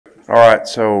All right,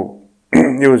 so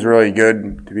it was really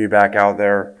good to be back out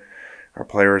there. Our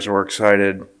players were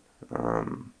excited.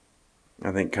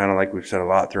 I think kind of like we've said a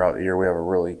lot throughout the year, we have a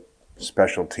really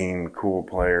special team, cool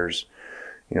players,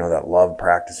 that love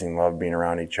practicing, love being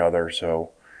around each other.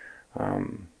 So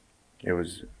it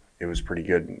was pretty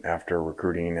good after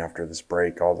recruiting, after this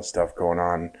break, all the stuff going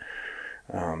on.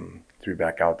 To be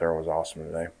back out there was awesome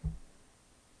today.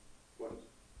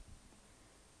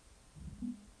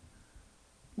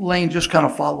 Lane, just kind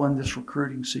of following this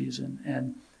recruiting season,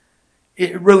 and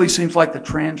it really seems like the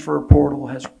transfer portal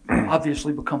has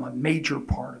obviously become a major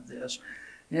part of this.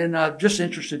 And just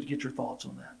interested to get your thoughts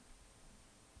on that.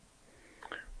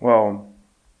 Well,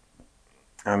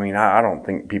 I mean, I don't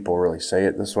think people really say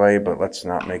it this way, but let's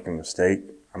not make a mistake.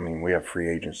 I mean, we have free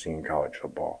agency in college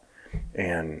football,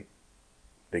 and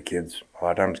the kids a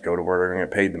lot of times go to where they're going to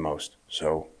get paid the most.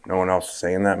 So no one else is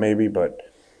saying that maybe, but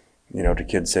the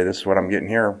kids say, this is what I'm getting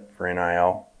here for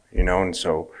NIL, and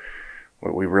so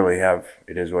what we really have,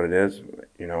 it is what it is.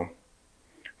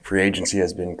 Free agency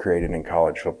has been created in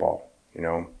college football.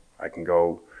 I can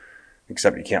go,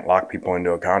 except you can't lock people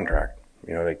into a contract.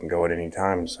 They can go at any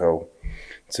time. So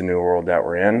it's a new world that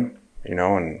we're in,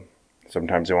 and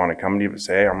sometimes they want to come to you and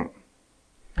say,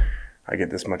 hey, I get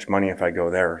this much money if I go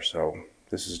there. So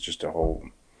this is just a whole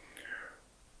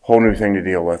new thing to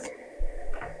deal with.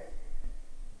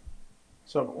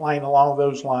 So, Lane, along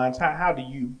those lines, how do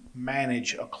you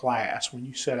manage a class when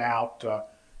you set out?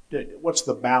 What's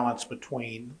the balance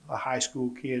between the high school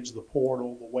kids, the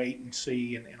portal, the wait and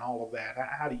see, and all of that?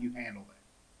 How do you handle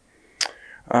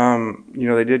that?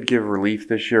 They did give relief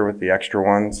this year with the extra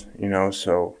ones,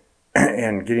 so,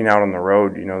 and getting out on the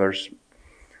road, there's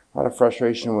a lot of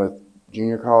frustration with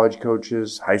junior college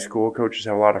coaches. High school coaches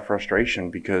have a lot of frustration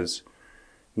because,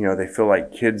 they feel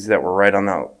like kids that were right on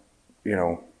that,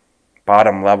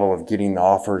 bottom level of getting the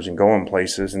offers and going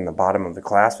places, and the bottom of the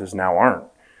classes now aren't,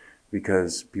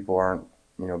 because people aren't,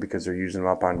 because they're using them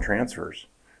up on transfers.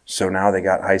 So now they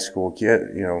got high school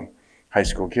kids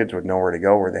with nowhere to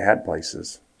go where they had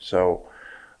places. So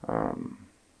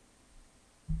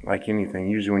like anything,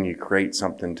 usually when you create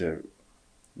something to,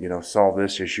 solve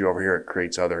this issue over here, it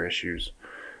creates other issues.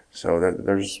 So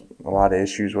there's a lot of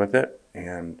issues with it,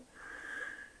 and,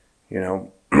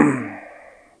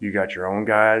 you got your own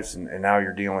guys, and now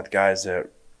you're dealing with guys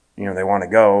that, they want to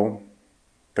go,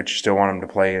 but you still want them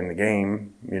to play in the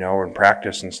game, and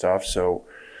practice and stuff. So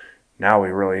now we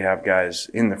really have guys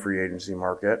in the free agency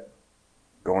market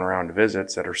going around to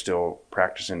visits that are still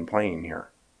practicing playing here,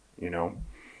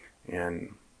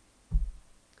 and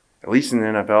at least in the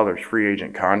NFL, there's free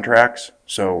agent contracts,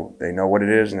 so they know what it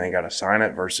is and they got to sign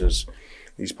it, versus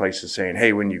these places saying,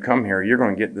 hey, when you come here, you're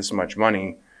going to get this much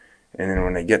money. And then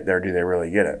when they get there, do they really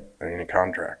get it in a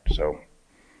contract? So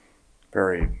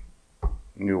very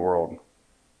new world.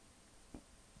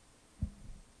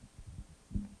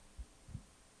 I'm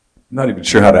not even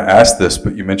sure how to ask this,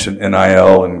 but you mentioned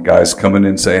NIL and guys coming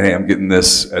in saying, hey, I'm getting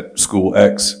this at school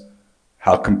X.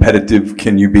 How competitive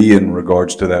can you be in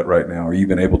regards to that right now? Are you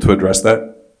even able to address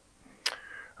that?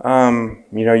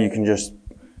 You can just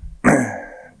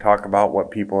talk about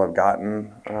what people have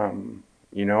gotten,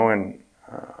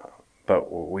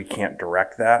 but we can't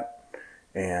direct that.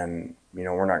 And,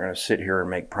 we're not going to sit here and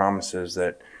make promises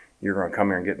that you're going to come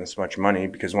here and get this much money,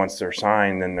 because once they're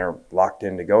signed, then they're locked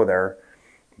in to go there,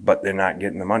 but they're not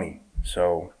getting the money.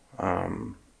 So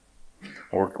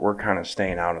we're kind of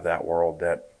staying out of that world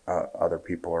that other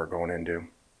people are going into.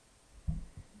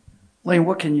 Lane,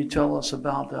 what can you tell us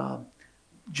about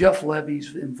Jeff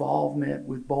Levy's involvement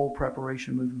with bowl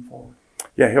preparation moving forward?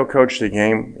 Yeah, he'll coach the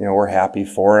game. We're happy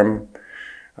for him.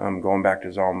 Going back to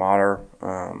his alma mater,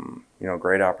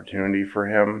 great opportunity for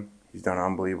him. He's done an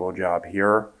unbelievable job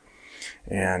here.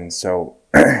 And so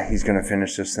he's going to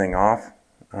finish this thing off,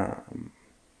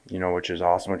 which is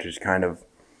awesome, which is kind of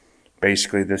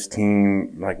basically this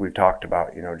team, like we've talked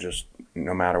about, just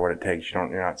no matter what it takes. You're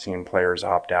not seeing players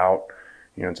opt out.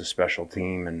 It's a special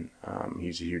team, and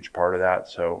he's a huge part of that.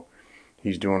 So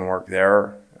he's doing work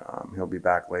there. He'll be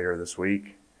back later this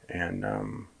week. And,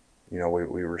 we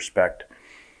respect,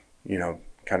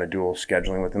 kind of dual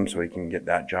scheduling with him so he can get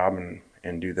that job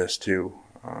and do this too.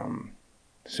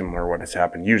 Similar to what has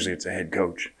happened. Usually it's a head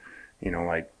coach,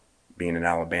 like being in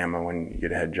Alabama when you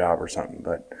get a head job or something,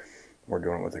 but we're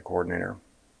doing it with a coordinator.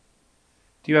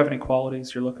 Do you have any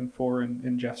qualities you're looking for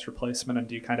in Jeff's replacement, and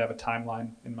do you kind of have a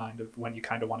timeline in mind of when you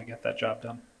kind of want to get that job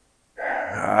done?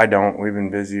 I don't. We've been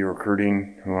busy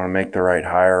recruiting. We want to make the right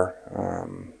hire.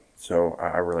 So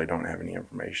I really don't have any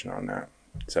information on that,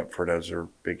 except for those are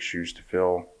big shoes to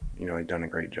fill. He's done a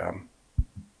great job.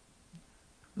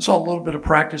 I saw a little bit of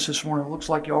practice this morning. It looks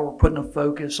like y'all were putting a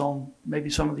focus on maybe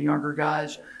some of the younger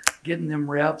guys, getting them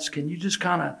reps. Can you just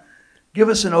kind of give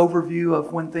us an overview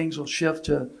of when things will shift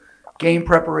to game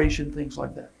preparation, things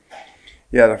like that?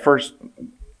 Yeah,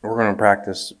 we're going to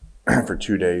practice for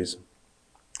 2 days,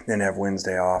 then have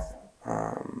Wednesday off,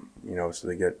 so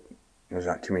there's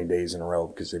not too many days in a row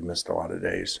because they've missed a lot of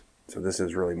days. So this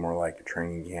is really more like a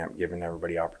training camp, giving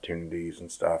everybody opportunities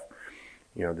and stuff.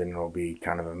 Then it'll be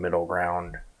kind of a middle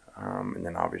ground, and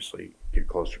then obviously get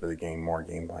closer to the game, more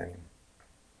game planning.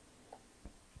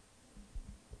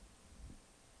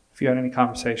 If you had any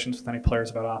conversations with any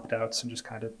players about opt-outs and just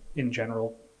kind of in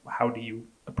general, how do you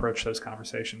approach those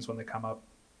conversations when they come up?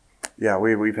 Yeah,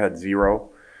 we've had 0,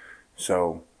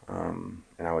 so and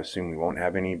I would assume we won't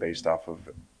have any based off of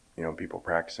people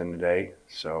practicing today.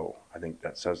 So I think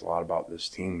that says a lot about this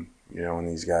team, and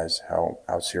these guys, how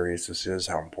serious this is,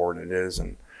 how important it is,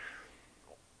 and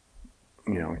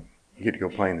you get to go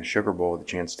play in the Sugar Bowl with a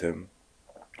chance to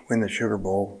win the Sugar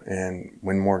Bowl and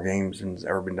win more games than's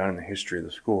ever been done in the history of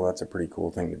the school. That's a pretty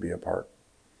cool thing to be a part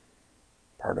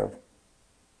of.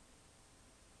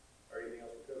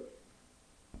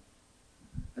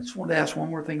 I just wanted to ask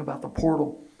one more thing about the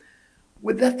portal.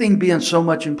 With that thing being so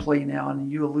much in play now,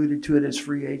 and you alluded to it as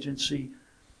free agency,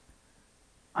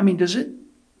 I mean, does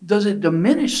it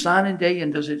diminish signing day,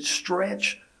 and does it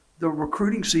stretch the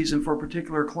recruiting season for a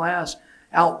particular class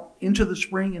out into the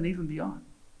spring and even beyond?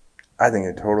 I think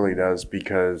it totally does,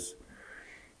 because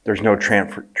there's no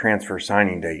transfer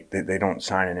signing date. They don't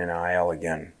sign an NIL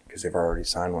again because they've already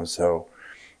signed one. So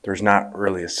there's not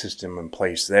really a system in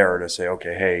place there to say,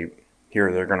 okay, hey,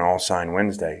 here they're going to all sign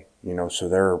Wednesday. So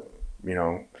they're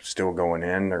still going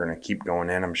in. They're going to keep going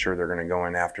in. I'm sure they're going to go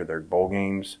in after their bowl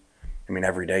games. I mean,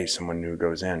 every day someone new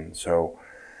goes in. So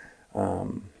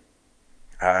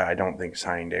I don't think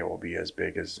signing day will be as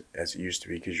big as it used to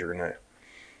be, because you're going to,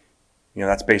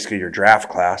 that's basically your draft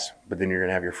class, but then you're going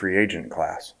to have your free agent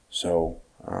class. So,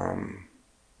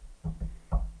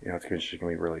 it's just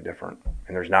going to be really different.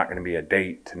 And there's not going to be a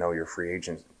date to know your free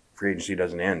agent. Free agency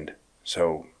doesn't end.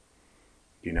 So,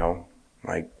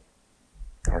 like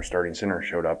our starting center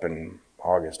showed up in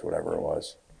August, whatever it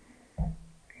was.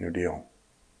 New deal.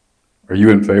 Are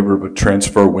you in favor of a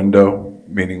transfer window,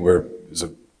 meaning where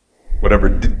whatever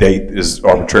date is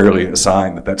arbitrarily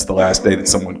assigned, that's the last day that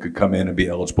someone could come in and be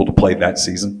eligible to play that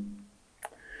season?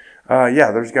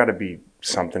 Yeah, there's got to be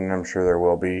something. I'm sure there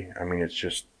will be. I mean,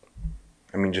 just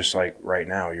like right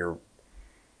now, you're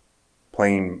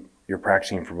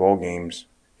practicing for bowl games.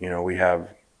 We have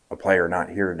a player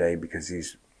not here today because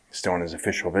he's still on his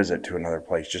official visit to another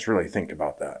place. Just really think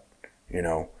about that,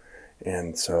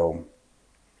 and so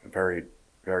very,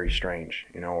 very strange,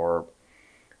 or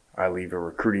I leave a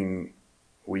recruiting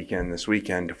weekend this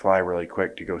weekend to fly really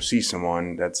quick to go see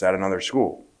someone that's at another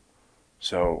school.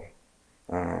 So,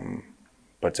 but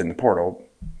it's in the portal.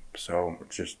 So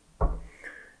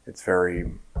it's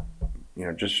very,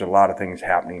 just a lot of things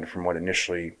happening from what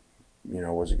initially,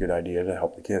 was a good idea to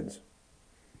help the kids.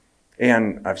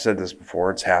 And I've said this before,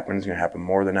 it's happened. It's going to happen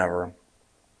more than ever.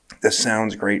 This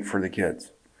sounds great for the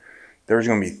kids. There's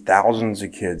going to be thousands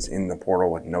of kids in the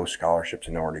portal with no scholarships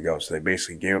and nowhere to go. So they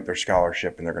basically gave up their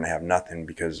scholarship and they're going to have nothing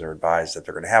because they're advised that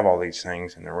they're going to have all these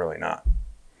things and they're really not.